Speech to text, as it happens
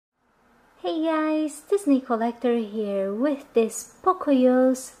Hey guys, DisneyCollector here with this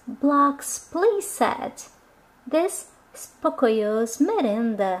Pocoyo's Bloques playset. This is Pocoyo's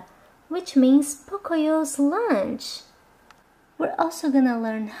Merienda, which means Pocoyo's lunch. We're also gonna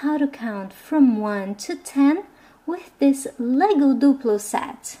learn how to count from 1 to 10 with this Lego Duplo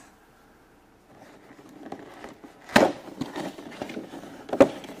set.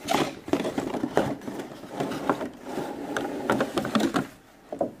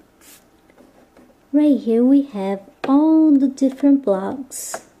 Right here we have all the different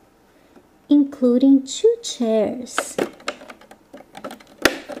blocks, including 2 chairs.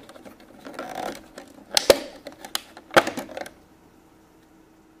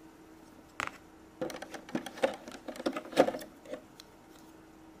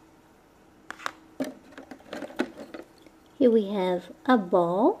 Here we have a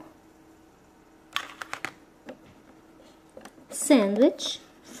ball, sandwich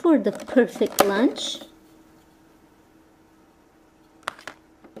for the perfect lunch,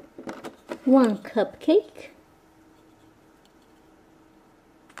 1 cupcake,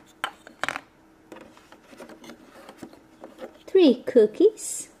 three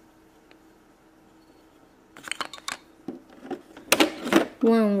cookies,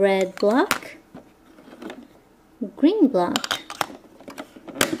 1 red block, green block,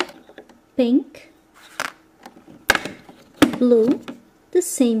 pink, blue, the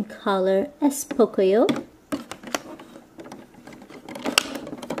same color as Pocoyo,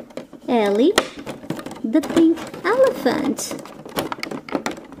 Ellie, the pink elephant.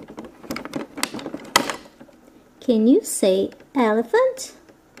 Can you say elephant?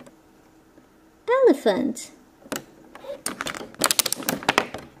 Elephant.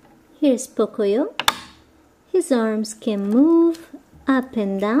 Here's Pocoyo. His arms can move up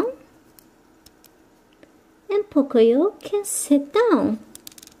and down. And Pocoyo can sit down.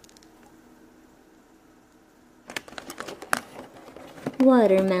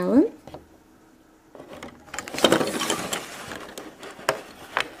 Watermelon,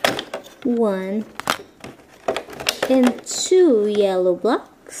 one and 2 yellow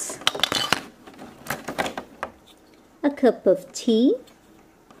blocks, a cup of tea,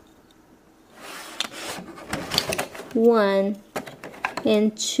 1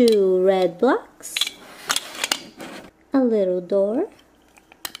 and 2 red blocks, a little door.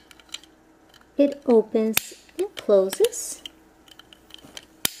 It opens and closes.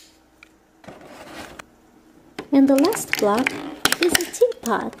 And the last block is a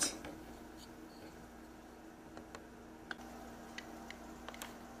teapot.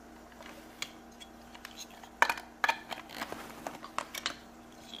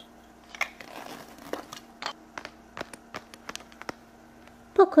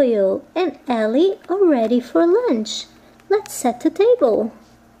 Pocoyo and Ellie are ready for lunch. Let's set the table.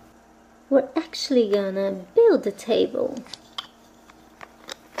 We're actually gonna build the table.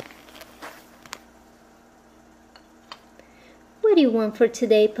 What do you want for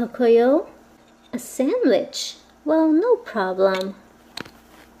today, Pocoyo? A sandwich? Well, no problem.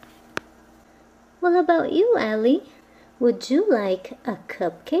 What about you, Ellie? Would you like a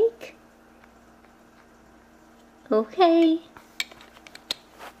cupcake? Okay.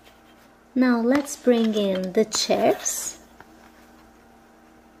 Now let's bring in the chairs.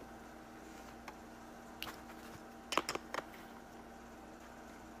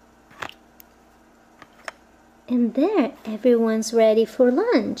 And there, everyone's ready for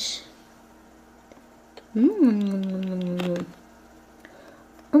lunch.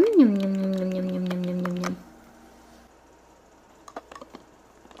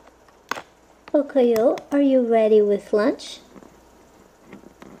 Pocoyo, are you ready with lunch?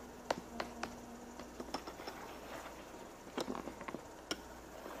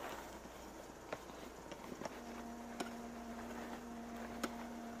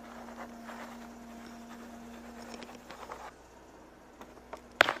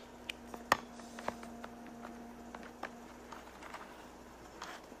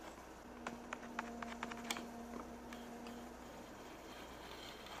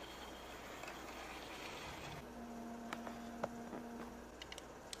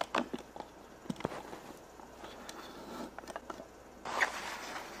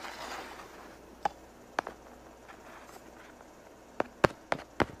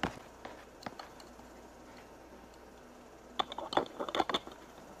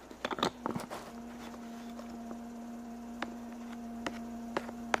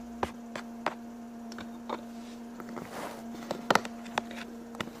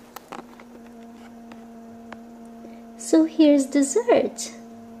 So here's dessert.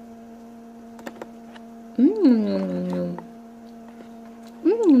 Nom nom nom nom.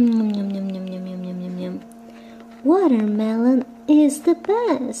 Nom nom nom nom nom. watermelon is the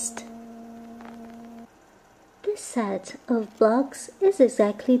best. This set of blocks is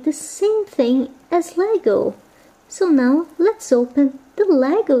exactly the same thing as Lego. So now let's open the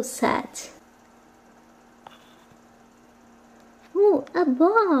Lego set. Oh, a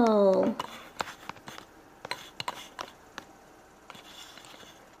ball!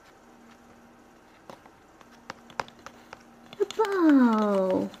 A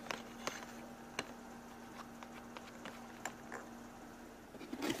ball!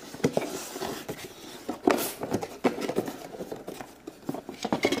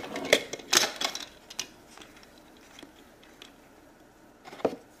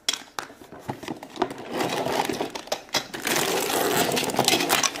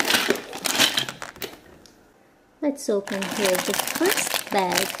 Let's open here the first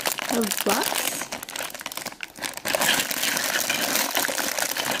bag of blocks.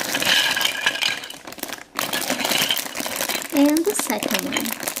 And the second one.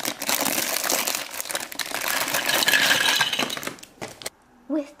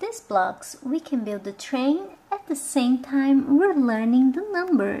 With these blocks, we can build a train at the same time we're learning the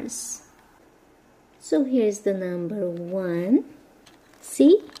numbers. So here's the number 1.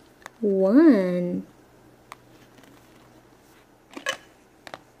 See? 1.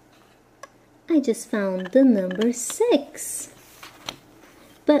 I just found the number 6.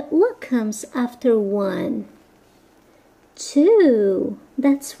 But what comes after 1? 2.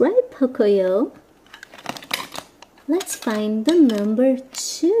 That's right, Pocoyo. Let's find the number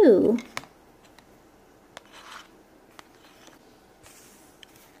 2.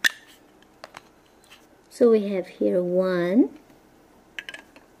 So we have here 1,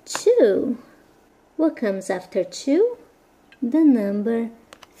 2. What comes after 2? The number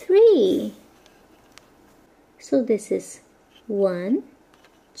 3. So this is 1,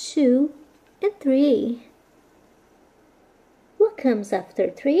 2, and 3. What comes after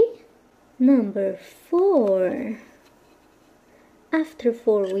 3? Number 4. After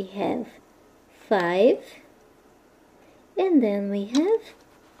 4 we have 5. And then we have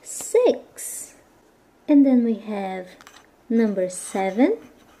 6. And then we have number 7.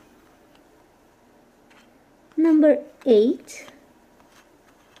 Number 8.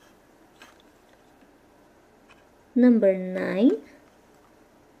 Number 9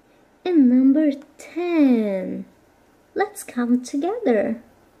 and number 10. Let's count together.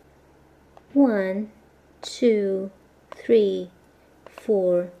 1, 2, 3,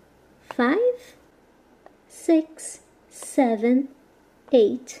 4, 5, 6, 7,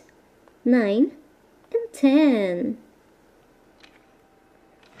 8, 9, and 10.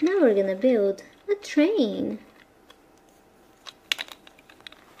 Now we're gonna build a train.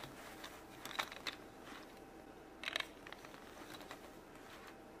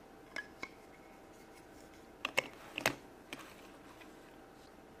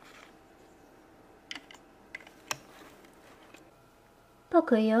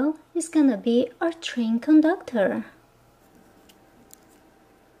 Pocoyo is gonna be our train conductor.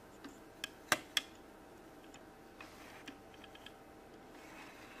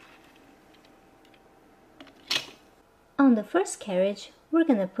 On the first carriage, we're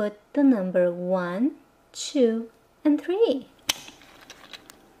gonna put the number 1, 2, and 3.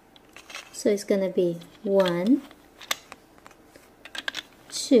 So it's gonna be 1,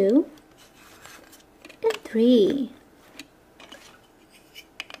 2, and 3.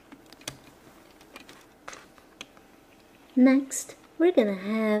 Next, we're gonna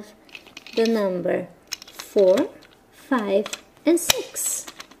have the number 4, 5, and 6.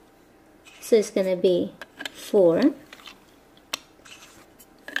 So it's gonna be 4,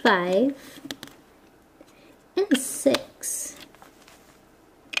 5, and 6.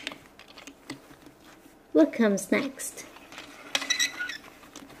 What comes next?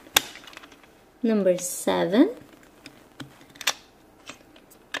 Number 7,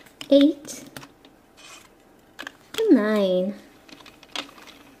 8, 9.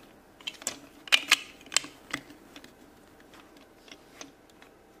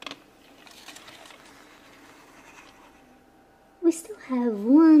 We still have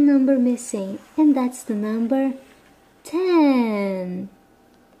one number missing, and that's the number 10.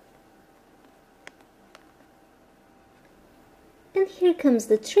 And here comes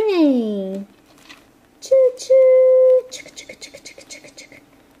the train. Choo-choo, choo-choo, choo-choo.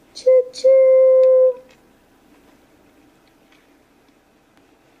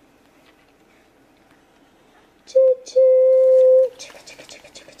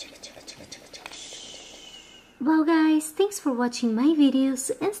 Well guys, thanks for watching my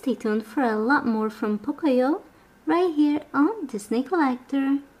videos and stay tuned for a lot more from Pocoyo right here on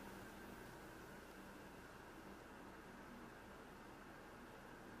DisneyCollector.